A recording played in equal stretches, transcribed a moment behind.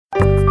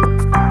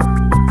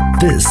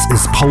This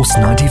is Pulse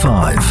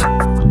 95.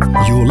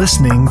 You're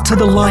listening to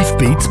the Life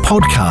Beats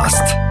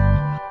podcast.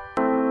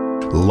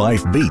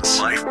 Life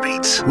Beats. Life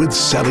Beats with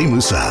Sally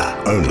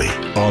Musa. Only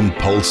on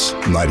Pulse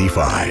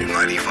 95.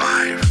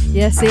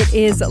 Yes, it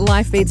is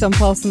Life Beats on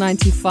Pulse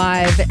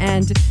 95,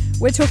 and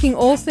we're talking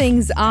all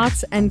things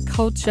arts and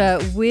culture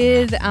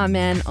with our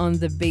man on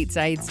the beat,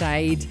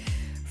 Saeed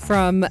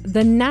from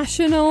the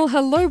National.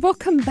 Hello,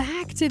 welcome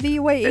back to the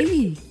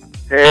UAE.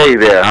 Hey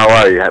there, how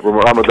are you?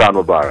 Ramadan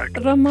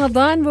Mubarak.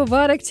 Ramadan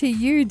Mubarak to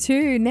you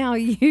too. Now,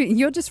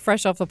 you're just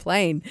fresh off the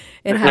plane,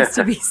 it has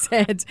to be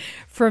said,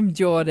 from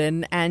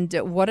Jordan. And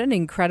what an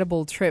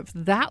incredible trip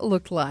that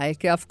looked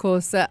like. Of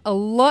course, a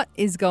lot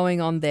is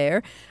going on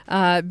there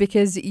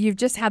because you've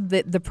just had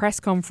the press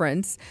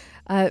conference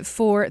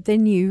for the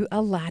new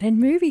Aladdin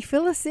movie.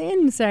 Fill us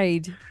in,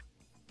 Saeed.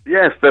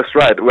 Yes, that's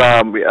right.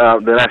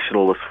 The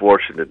National was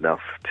fortunate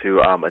enough to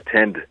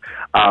attend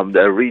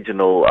the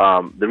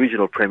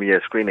regional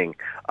premiere screening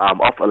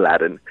of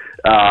Aladdin,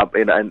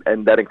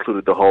 and that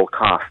included the whole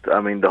cast. I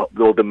mean,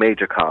 the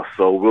major cast.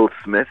 So Will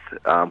Smith,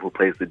 who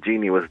plays the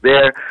genie, was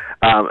there.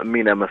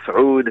 Mina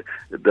Masood,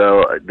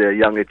 the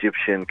young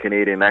Egyptian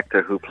Canadian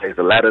actor who plays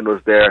Aladdin,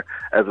 was there,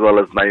 as well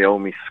as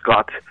Naomi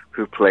Scott,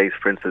 who plays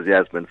Princess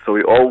Yasmin. So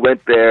we all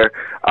went there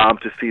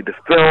to see the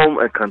film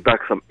and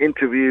conduct some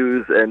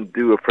interviews and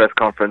do a press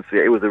conference.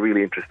 Yeah, it was a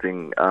really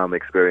interesting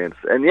experience.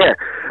 And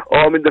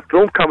the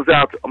film comes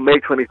out on May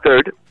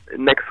 23rd,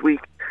 next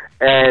week.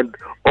 And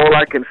all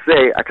I can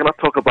say, I cannot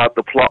talk about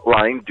the plot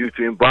line due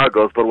to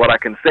embargoes, but what I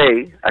can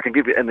say, I can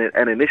give you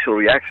an initial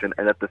reaction,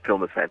 and that the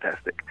film is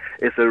fantastic.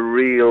 It's a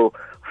real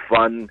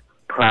fun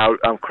crowd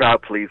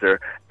pleaser,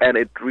 and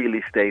it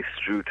really stays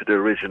true to the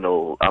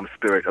original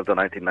spirit of the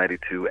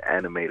 1992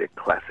 animated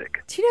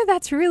classic. Do you know,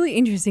 that's really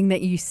interesting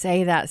that you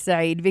say that,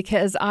 Saeed,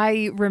 because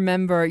I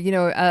remember,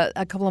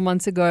 a couple of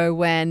months ago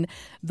when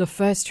the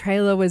first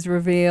trailer was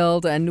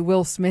revealed and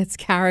Will Smith's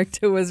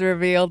character was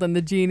revealed and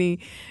the genie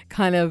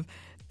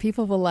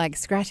people were like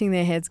scratching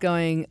their heads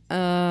going,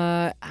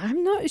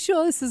 I'm not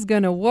sure this is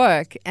going to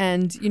work,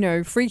 and,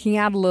 freaking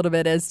out a little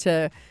bit as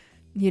to,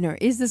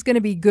 is this going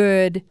to be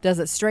good? Does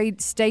it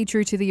stay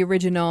true to the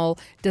original?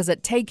 Does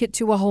it take it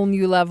to a whole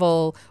new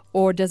level?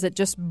 Or does it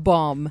just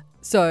bomb?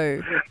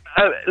 So,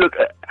 look,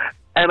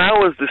 and I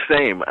was the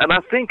same. And I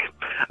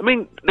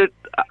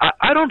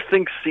don't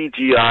think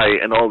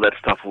CGI and all that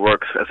stuff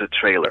works as a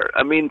trailer.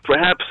 I mean,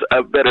 perhaps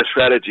a better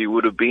strategy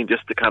would have been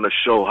just to kind of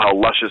show how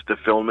luscious the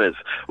film is,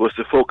 was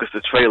to focus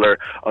the trailer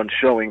on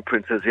showing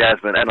Princess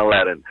Yasmin and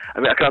Aladdin.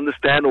 I mean, I can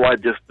understand why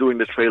just doing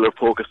the trailer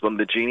focused on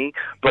the genie,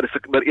 but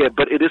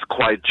it is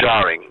quite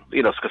jarring,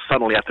 because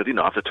suddenly after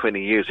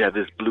 20 years you have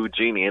this blue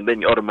genie, and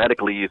then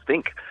automatically you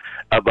think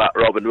about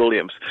Robin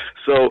Williams.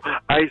 So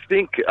I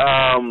think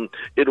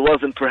it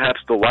wasn't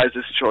perhaps the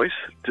wisest choice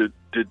to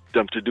do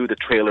the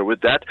trailer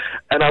with that.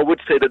 And I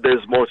would say that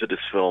there's more to this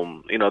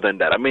film, than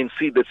that. I mean,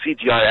 the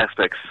CGI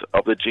aspects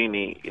of the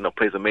genie,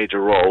 plays a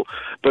major role,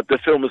 but the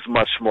film is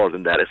much more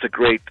than that. It's a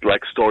great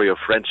story of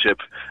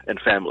friendship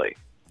and family.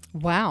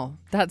 Wow,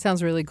 that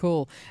sounds really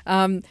cool.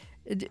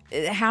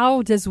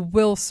 How does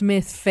Will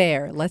Smith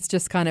fare? Let's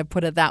just kind of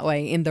put it that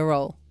way in the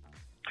role.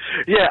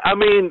 Yeah,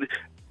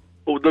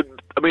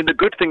 the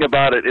good thing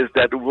about it is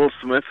that Will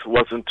Smith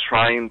wasn't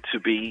trying to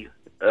be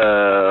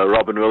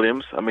Robin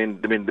Williams.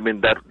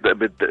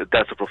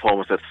 That's a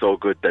performance that's so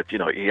good that you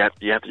have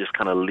to just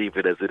kind of leave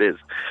it as it is.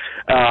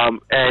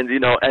 And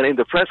in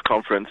the press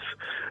conference,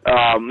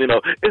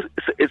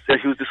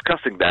 he was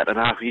discussing that and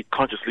how he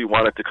consciously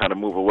wanted to kind of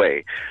move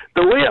away.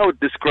 The way I would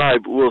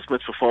describe Will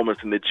Smith's performance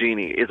in The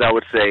Genie is, I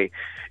would say,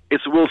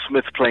 it's Will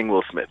Smith playing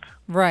Will Smith.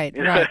 Right.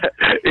 You know what I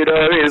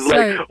mean? It's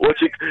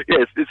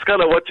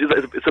kind of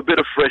it's a bit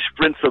of Fresh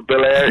Prince of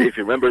Bel-Air, if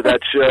you remember that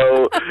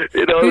show.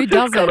 Who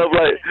doesn't? Kind of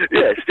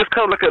it's just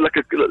kind of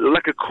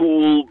like a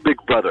cool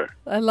big brother.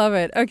 I love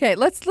it. Okay,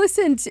 let's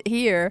listen to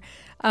here.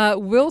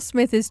 Will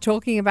Smith is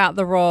talking about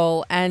the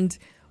role and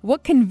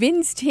what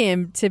convinced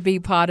him to be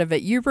part of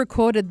it. You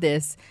recorded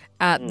this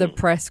at the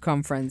press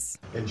conference.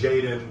 And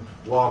Jaden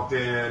walked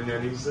in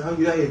and he said,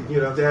 hey,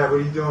 Dad, what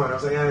are you doing? I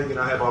was like,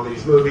 I have all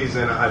these movies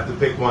and I have to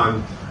pick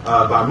one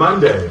by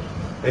Monday.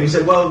 And he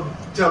said, well,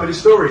 tell me the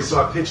stories.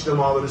 So I pitched him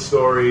all of the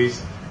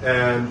stories,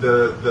 and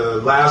the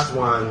last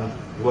one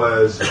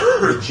was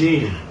The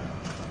Genie.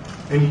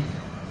 And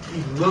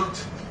he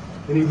looked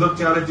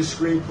down at the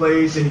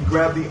screenplays and he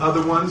grabbed the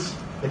other ones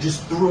and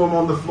just threw them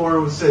on the floor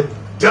and said,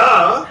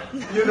 duh,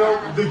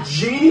 the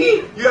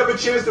genie? You have a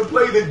chance to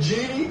play the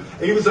genie?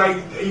 And he was like,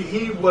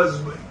 he was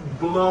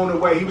blown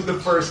away. He was the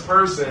first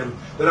person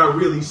that I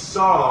really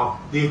saw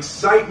the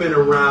excitement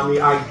around the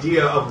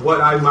idea of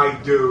what I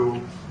might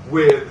do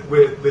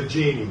with the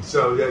genie.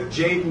 So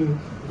Jaden,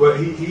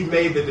 he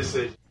made the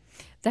decision.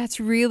 That's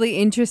really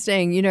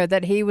interesting,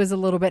 that he was a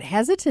little bit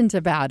hesitant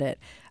about it.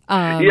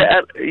 And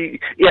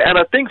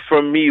I think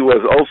for me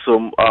was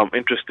also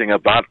interesting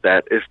about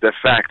that is the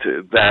fact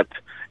that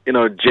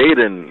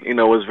Jaden,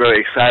 was very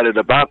excited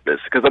about this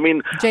because I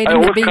Jaden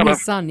always being kind his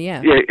of, son,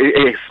 yeah. yeah,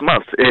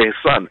 his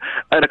son,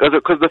 and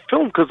because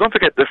don't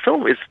forget the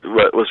film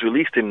was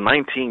released in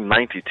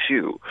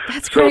 1992.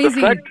 That's So the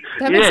crazy. fact-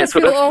 That makes yeah, us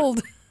so feel the-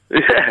 old.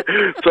 Yeah.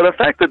 So the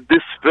fact that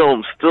this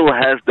film still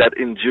has that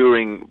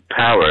enduring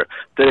power,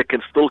 that it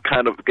can still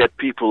kind of get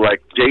people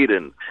like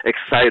Jaden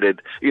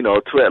excited,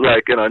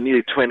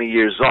 nearly 20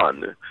 years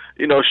on,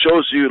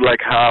 shows you like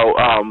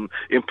how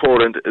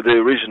important the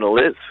original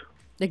is.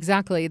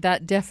 Exactly.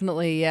 That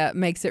definitely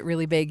makes it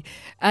really big.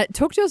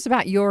 Talk to us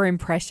about your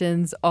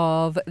impressions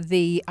of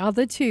the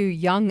other two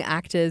young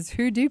actors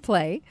who do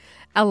play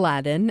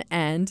Aladdin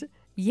and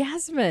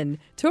Yasmin.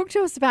 Talk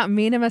to us about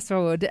Mina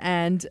Masood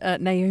and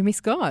Naomi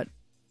Scott.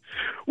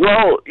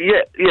 Well,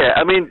 yeah.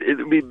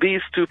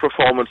 These two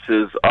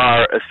performances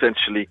are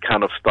essentially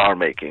kind of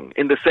star-making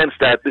in the sense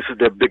that this is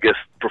their biggest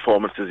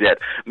performances yet.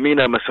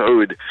 Mina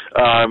Masood,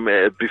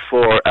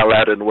 before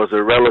Aladdin, was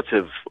a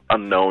relative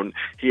unknown.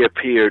 He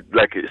appeared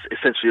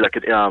essentially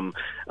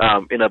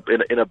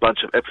in a bunch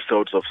of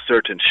episodes of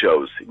certain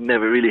shows. He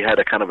never really had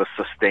a kind of a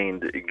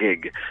sustained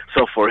gig.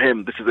 So for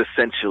him, this is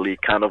essentially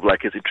kind of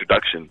like his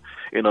introduction,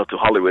 to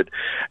Hollywood.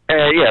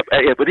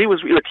 But he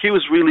was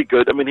really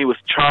good. He was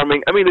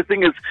charming. The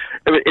thing is,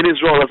 in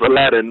his role as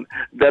Aladdin,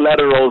 the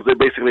Aladdin roles they're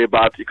basically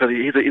about because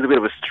he's a bit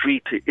of a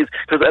street.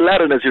 Because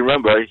Aladdin, as you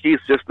remember, he's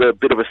just a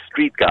bit of a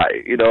street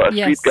guy.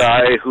 Yes. Street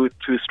guy who's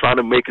trying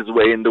to make his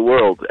way in the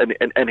world,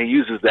 and he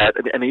uses that,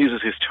 and he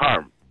uses his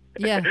charm.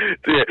 Yeah.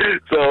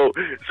 So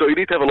you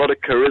need to have a lot of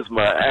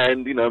charisma,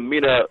 and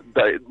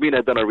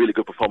Mina done a really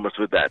good performance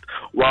with that.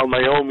 While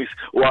Naomi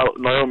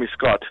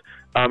Scott,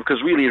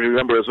 because really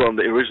remember as well in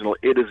the original,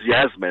 it is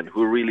Yasmin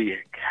who really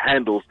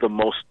handles the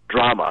most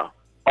drama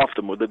of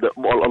the movie. A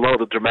lot of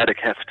the dramatic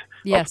heft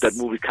Yes. of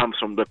that movie comes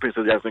from the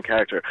Princess Yasmin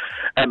character,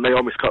 and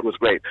Naomi Scott was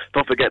great.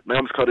 Don't forget,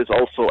 Naomi Scott is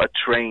also a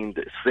trained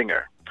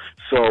singer.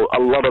 So a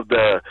lot of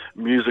the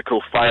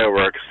musical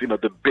fireworks,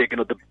 the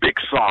big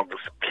songs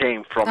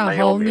came from A Naomi.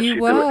 Whole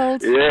New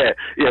World.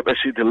 But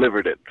she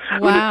delivered it. Wow.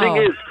 But the thing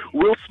is,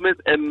 Will Smith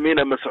and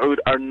Mina Masood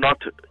are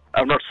not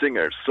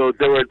singers. So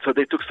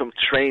they took some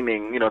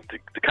training,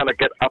 to kind of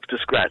get up to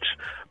scratch.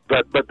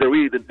 But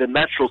the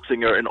natural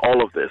singer in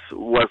all of this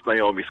was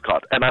Naomi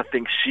Scott, and I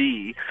think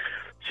she's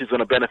going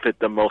to benefit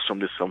the most from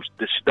this film.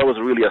 That was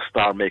really a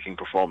star-making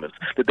performance.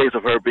 The days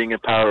of her being in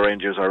Power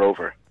Rangers are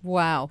over.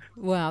 Wow,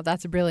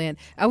 that's brilliant.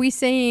 Are we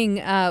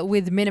seeing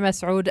with Mina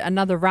Masood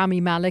another Rami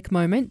Malek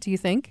moment, do you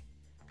think?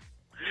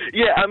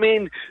 Yeah,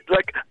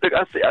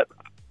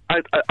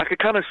 I could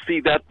kind of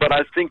see that, but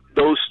I think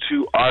those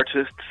two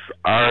artists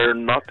are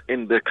not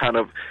in the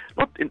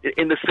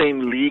in the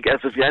same league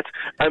as of yet.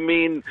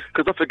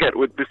 Because don't forget,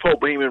 before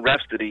Bohemian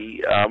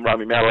Rhapsody,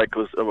 Rami Malek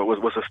was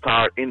a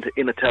star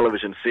in a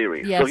television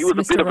series, yes, so he was Mr.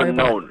 a bit of a Robot.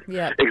 known.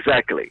 Yeah.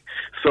 Exactly.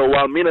 So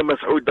while Mina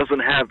Masood doesn't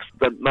have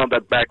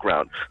that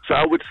background, so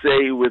I would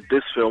say with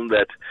this film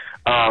that.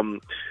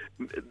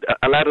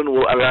 Aladdin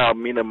will allow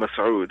Mina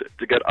Masood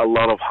to get a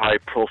lot of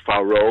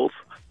high-profile roles,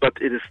 but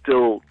it is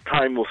still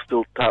time will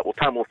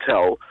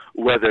tell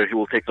whether he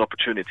will take the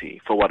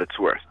opportunity for what it's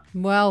worth.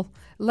 Well,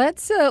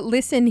 let's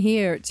listen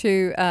here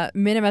to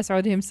Mina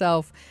Masood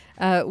himself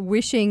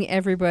wishing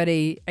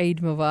everybody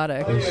Eid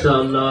Mubarak. إن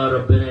شاء الله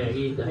ربنا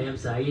يعيد أيام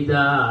سعيدة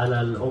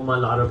على الأمة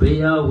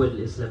العربية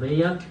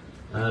والإسلامية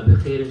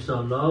بخير إن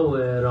شاء الله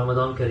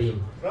ورمضان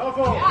كريم.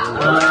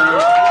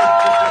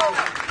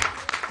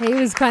 He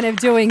was kind of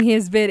doing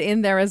his bit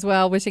in there as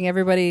well, wishing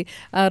everybody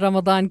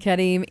Ramadan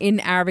Kareem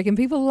in Arabic. And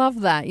people love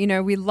that.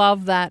 We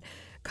love that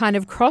kind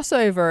of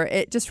crossover.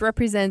 It just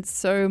represents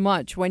so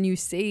much when you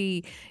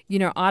see,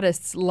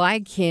 artists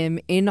like him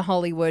in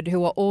Hollywood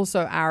who are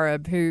also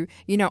Arab, who,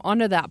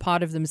 honor that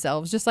part of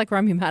themselves, just like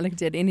Rami Malek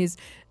did in his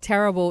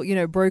terrible,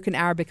 broken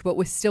Arabic, but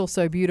was still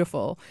so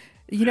beautiful.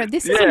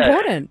 This is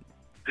important.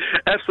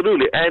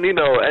 Absolutely, and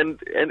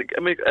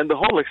the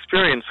whole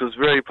experience was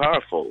very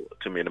powerful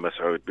to me,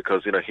 Masood,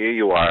 because here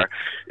you are,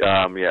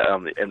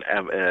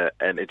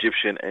 an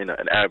Egyptian and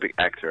an Arabic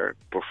actor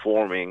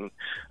performing,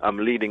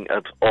 leading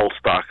an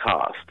all-star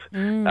cast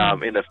in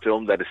a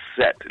film that is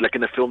set,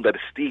 in a film that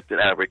is steeped in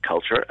Arabic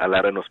culture.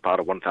 Aladdin was part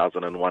of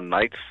 1001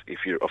 Nights,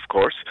 of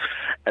course,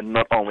 and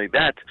not only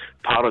that,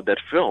 part of that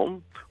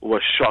film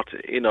was shot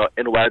in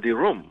Wadi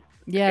Rum.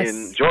 Yes.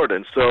 In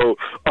Jordan. So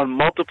on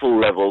multiple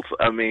levels,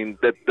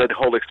 that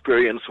whole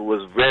experience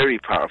was very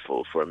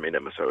powerful for Mina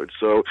Masood.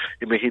 So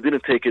he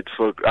didn't take it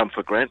for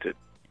granted.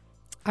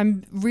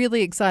 I'm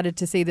really excited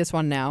to see this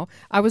one now.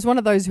 I was one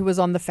of those who was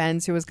on the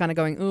fence, who was kind of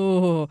going,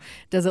 oh,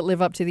 does it live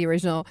up to the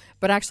original?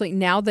 But actually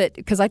now that,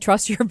 because I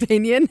trust your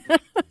opinion,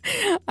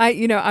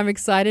 I'm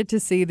excited to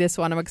see this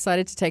one. I'm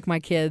excited to take my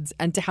kids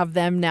and to have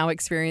them now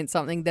experience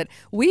something that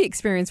we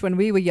experienced when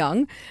we were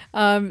young.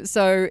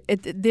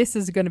 This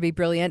is going to be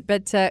brilliant.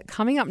 But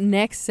coming up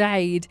next,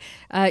 Saeed,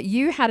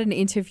 you had an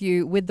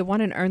interview with the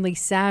one and only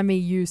Sami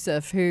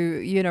Yusuf,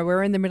 who,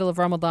 we're in the middle of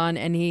Ramadan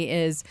and he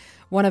is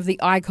one of the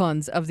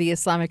icons of the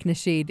Islamic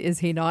nasheed, is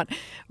he not?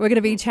 We're going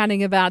to be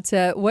chatting about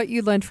what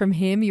you learned from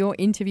him, your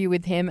interview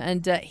with him,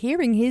 and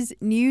hearing his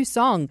new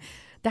song.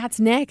 That's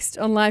next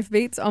on Life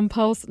Beats on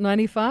Pulse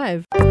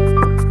 95.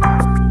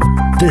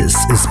 This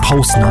is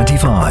Pulse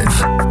 95.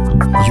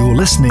 You're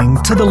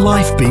listening to the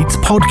Life Beats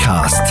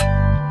podcast.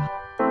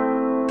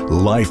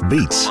 Life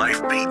Beats.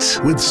 Life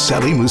Beats with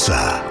Sally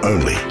Musa.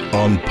 Only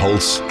on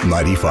Pulse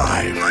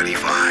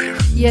 95.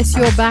 Yes,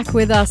 you're back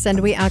with us, and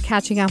we are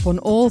catching up on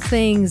all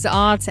things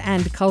art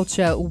and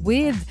culture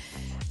with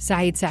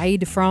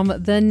Saeed from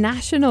The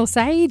National.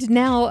 Saeed,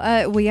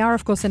 now we are,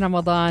 of course, in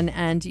Ramadan,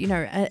 and, you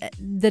know,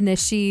 the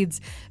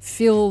nasheeds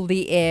fill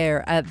the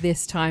air at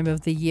this time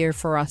of the year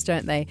for us,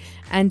 don't they?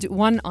 And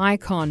one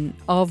icon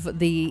of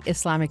the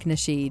Islamic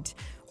nasheed,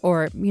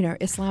 or, you know,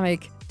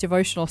 Islamic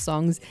devotional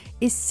songs,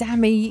 is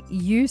Sami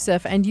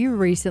Yusuf, and you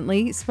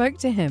recently spoke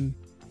to him.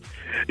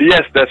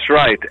 Yes, that's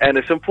right. And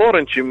it's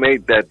important you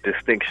made that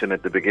distinction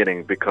at the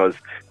beginning, because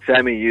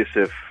Sami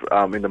Yusuf,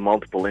 in the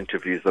multiple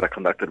interviews that I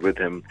conducted with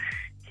him,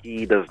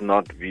 he does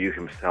not view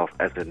himself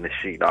as a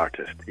nasheed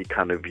artist. He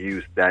kind of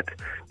views that,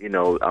 you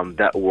know,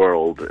 that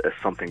world as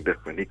something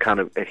different.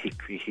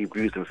 He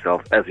views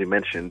himself, as you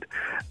mentioned,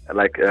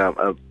 like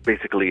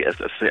basically as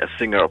a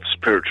singer of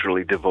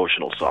spiritually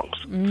devotional songs.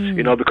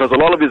 You know, because a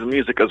lot of his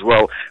music as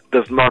well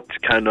does not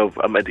kind of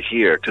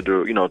adhere to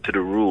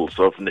the rules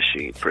of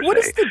nasheed per se. What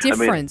is the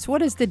difference?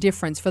 What is the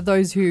difference for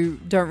those who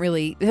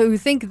who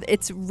think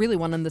it's really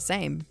one and the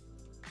same?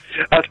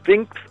 I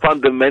think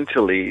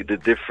fundamentally the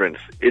difference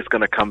is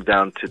going to come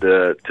down to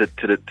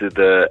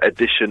the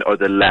addition or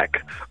the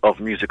lack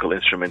of musical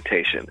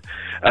instrumentation.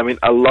 I mean,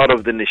 a lot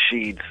of the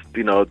nasheeds,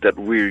 you know, that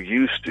we're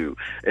used to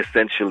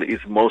essentially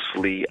is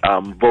mostly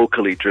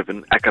vocally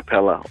driven, a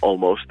cappella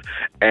almost,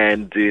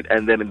 and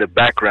then in the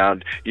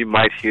background you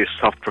might hear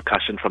soft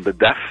percussion from the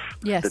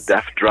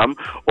deaf drum,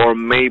 or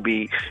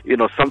maybe, you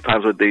know,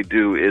 sometimes what they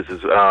do is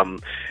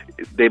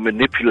they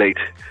manipulate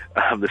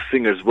the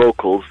singer's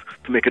vocals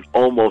to make it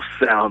almost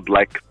sound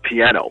like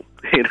piano,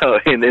 you know,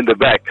 in the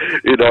back,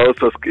 you know,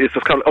 so it's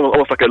kind of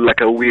almost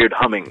like a weird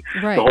humming.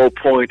 Right. The whole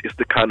point is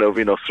to kind of,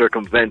 you know,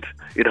 circumvent,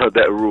 you know,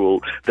 that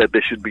rule that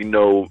there should be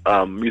no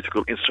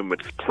musical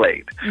instruments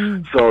played.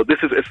 So this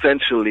is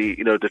essentially,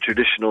 you know, the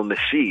traditional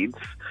nasheeds,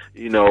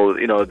 you know,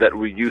 that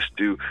we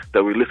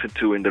listen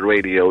to in the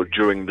radio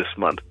during this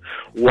month.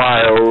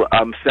 While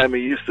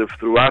Sami Yusuf,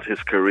 throughout his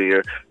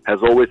career,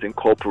 has always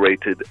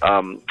incorporated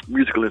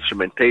musical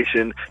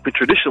instrumentation, the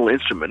traditional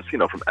instruments, you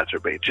know, from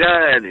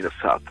Azerbaijan, you know,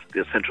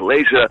 Central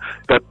Asia,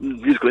 but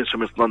musical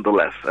instruments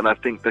nonetheless. And I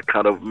think that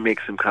kind of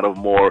makes him kind of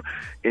more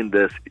in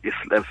this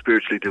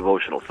spiritually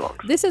devotional songs.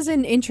 This is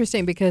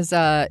interesting because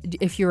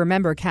if you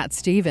remember Cat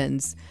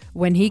Stevens,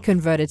 when he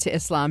converted to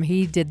Islam,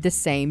 he did the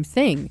same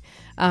thing.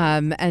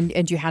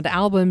 And you had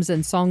albums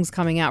and songs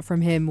coming out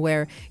from him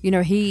where, you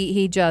know,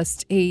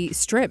 he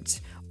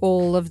stripped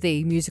all of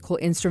the musical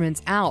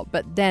instruments out.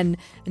 But then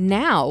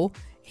now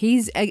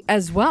he's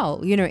as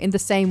well, you know, in the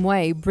same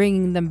way,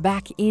 bringing them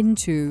back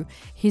into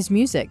his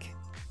music.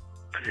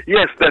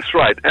 Yes, that's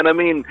right. And I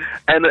mean,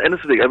 and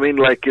it's the thing, I mean,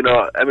 like, you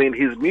know, I mean,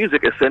 his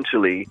music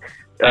essentially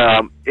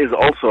is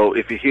also,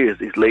 if you hear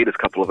his latest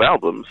couple of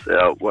albums,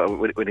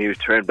 when he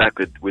returned back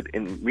with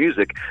in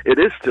music, it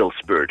is still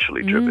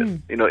spiritually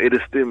driven. You know, it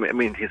is still, I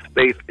mean, his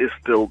faith is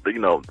still, you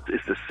know,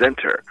 is the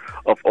center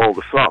of all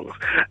the songs.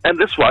 And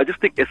that's why I just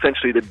think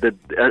essentially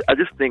I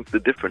just think the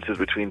differences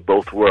between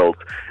both worlds,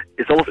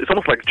 it's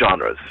almost like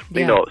genres. Yeah.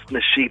 You know,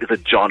 nasheed is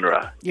a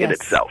genre in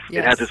itself.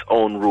 Yes. It has its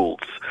own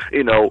rules.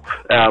 You know,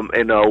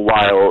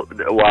 while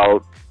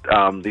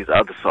these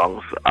other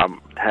songs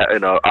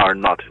are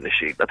not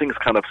nasheed. I think it's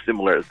kind of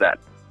similar as that.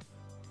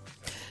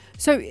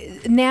 So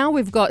now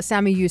we've got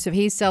Sami Yusuf.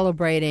 He's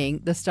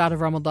celebrating the start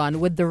of Ramadan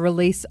with the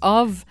release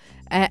of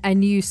a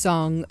new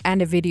song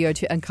and a video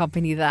to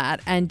accompany that.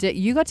 And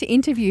you got to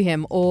interview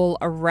him all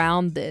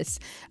around this.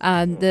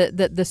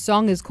 The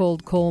song is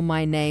called Call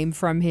My Name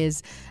from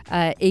his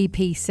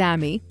EP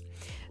Sami.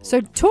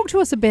 So talk to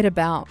us a bit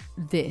about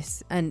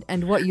this and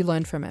what you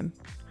learned from him.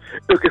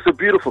 Look, it's a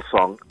beautiful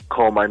song,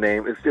 Call My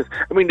Name. It's just,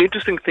 I mean, the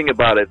interesting thing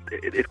about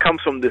it comes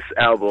from this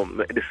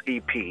album, this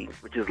EP,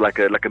 which is like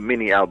a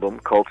mini album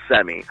called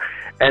Sami.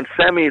 And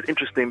Sami is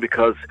interesting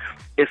because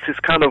it's his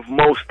kind of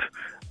most,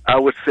 I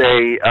would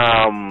say,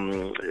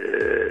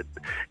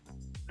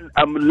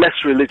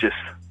 less religious.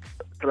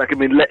 Like, I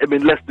mean,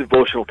 less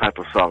devotional type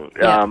of song,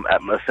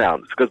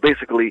 sound. Because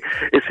basically,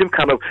 it's his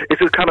kind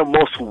of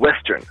most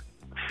Western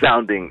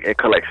sounding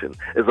collection.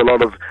 There's a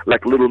lot of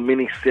like little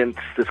mini synths.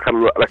 There's kind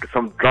of like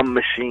some drum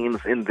machines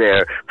in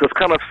there. So it's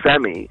kind of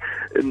Sami,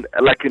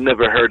 like you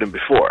never heard him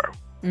before.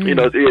 You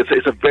know,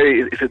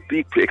 it's a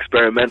deeply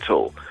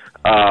experimental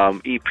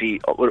EP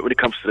when it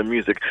comes to the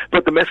music,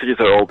 but the messages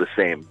are all the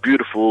same.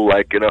 Beautiful,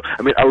 like,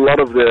 I mean, a lot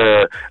of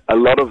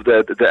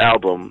the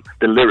album,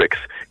 the lyrics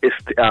is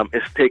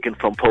taken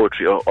from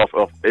poetry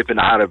of Ibn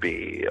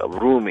Arabi, of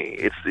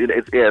Rumi.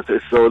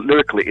 So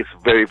lyrically it's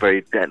very,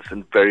 very dense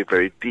and very,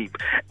 very deep,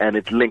 and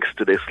it links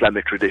to the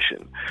Islamic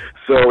tradition.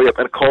 So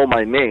and Call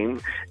My Name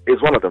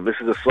is one of them. This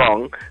is a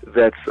song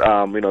that's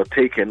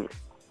taken.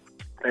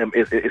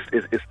 Is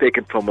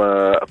taken from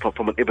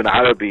an Ibn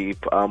Arabi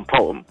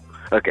poem,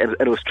 and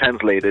it was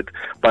translated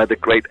by the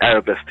great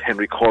Arabist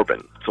Henry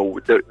Corbin.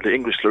 So the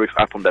English lyrics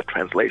are from that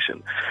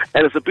translation,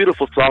 and it's a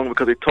beautiful song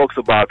because it talks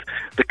about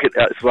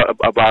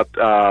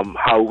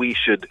how we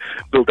should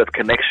build that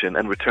connection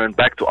and return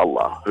back to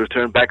Allah,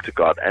 return back to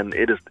God, and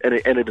it is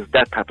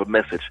that type of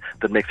message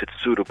that makes it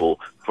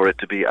suitable for it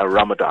to be a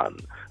Ramadan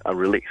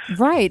release.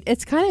 Right.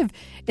 It's kind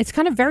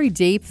of very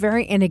deep,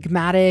 very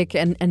enigmatic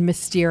and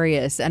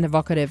mysterious and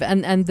evocative.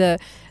 And the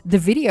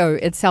video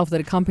itself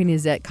that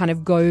accompanies it kind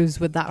of goes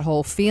with that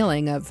whole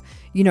feeling of,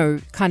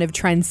 kind of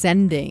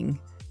transcending,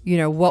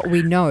 what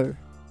we know.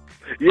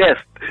 Yes,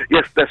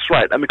 that's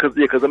right. I mean,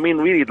 because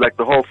really, like,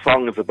 the whole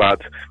song is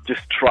about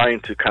just trying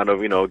to kind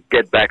of,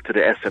 get back to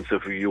the essence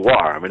of who you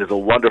are. I mean, there's a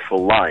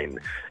wonderful line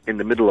in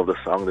the middle of the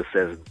song that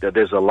says that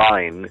there's a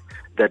line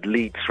that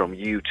leads from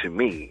you to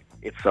me.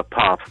 It's a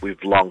path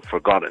we've long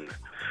forgotten.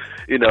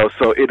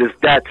 So it is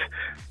that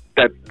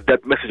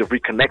message of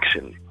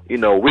reconnection,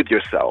 with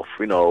yourself,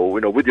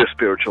 with your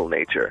spiritual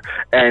nature.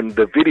 And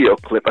the video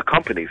clip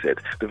accompanies it.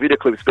 The video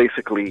clip is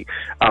basically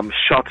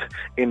shot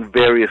in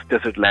various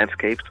desert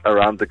landscapes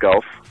around the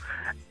Gulf,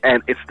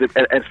 and it's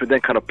been then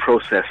kind of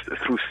processed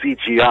through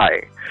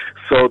CGI.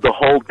 So the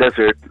whole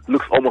desert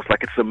looks almost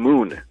like it's a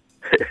moon.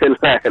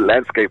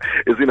 Landscape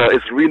is,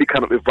 it's really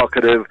kind of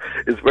evocative.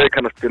 It's very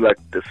kind of feel like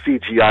the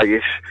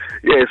CGI-ish.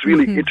 Yeah, it's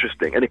really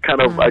interesting, and it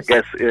kind of, nice. I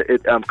guess,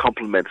 it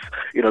complements,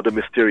 the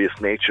mysterious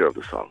nature of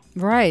the song.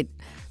 Right.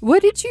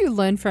 What did you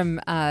learn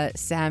from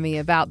Sami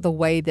about the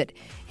way that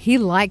he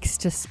likes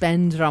to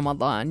spend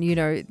Ramadan?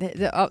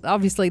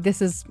 Obviously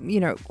this is,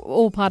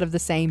 all part of the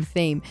same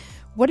theme.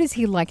 What does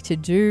he like to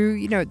do?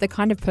 The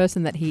kind of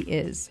person that he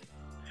is.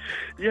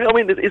 Yeah, I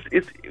mean, that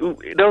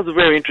was a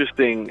very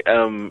interesting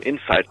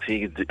insight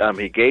he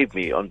gave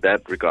me on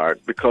that regard,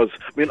 because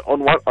I mean,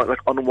 on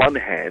one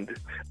hand,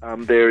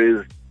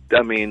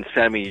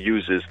 Sami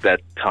uses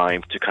that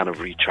time to kind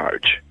of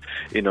recharge.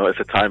 It's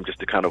a time just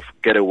to kind of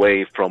get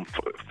away from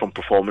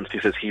performance. He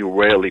says he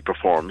rarely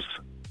performs,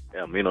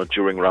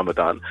 during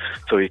Ramadan,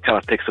 so he kind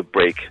of takes a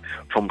break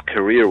from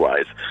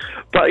career-wise.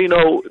 But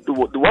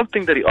the one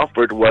thing that he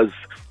offered was,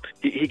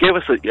 he gave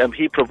us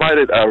he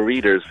provided our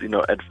readers,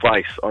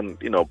 advice on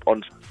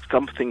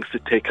some things to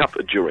take up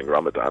during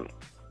Ramadan.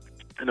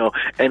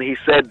 And he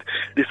said,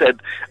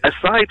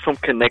 aside from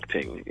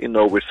connecting,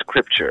 with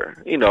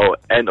scripture,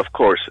 and of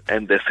course,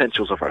 and the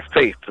essentials of our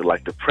faith,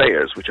 like the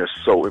prayers, which are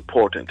so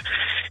important,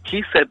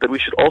 he said that we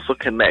should also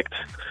connect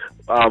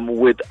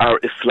with our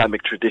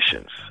Islamic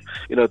traditions.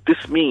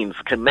 This means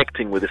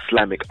connecting with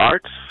Islamic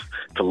arts,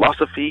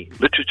 philosophy,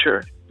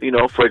 literature.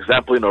 For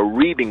example,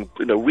 reading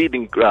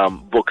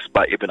books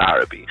by Ibn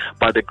Arabi,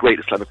 by the great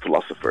Islamic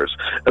philosophers,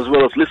 as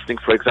well as listening,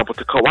 for example,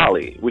 to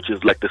Qawwali, which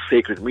is like the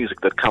sacred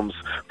music that comes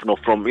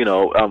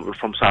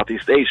from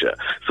Southeast Asia.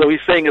 So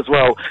he's saying as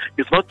well,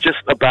 it's not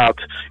just about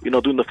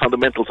doing the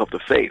fundamentals of the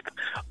faith.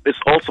 It's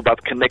also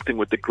about connecting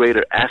with the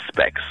greater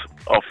aspects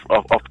of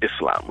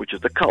Islam, which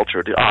is the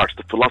culture, the arts,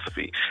 the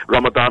philosophy.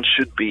 Ramadan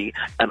should be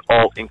an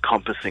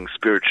all-encompassing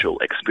spiritual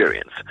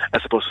experience,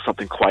 as opposed to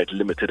something quite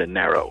limited and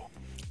narrow.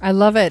 I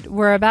love it.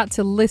 We're about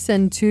to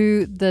listen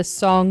to the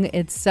song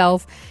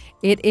itself.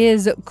 It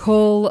is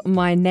Call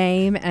My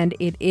Name, and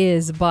it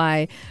is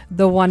by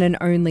the one and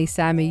only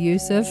Sami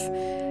Yusuf.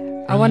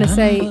 I want to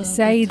say,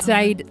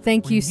 Saeed,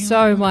 thank you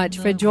so much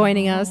for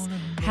joining us.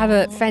 Have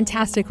a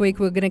fantastic week.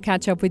 We're going to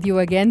catch up with you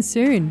again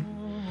soon.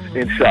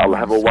 Inshallah.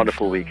 Have a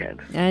wonderful weekend.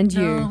 And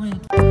you.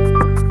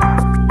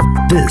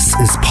 This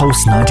is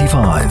Pulse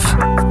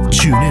 95.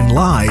 Tune in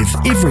live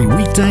every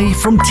weekday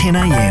from 10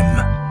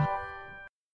 a.m.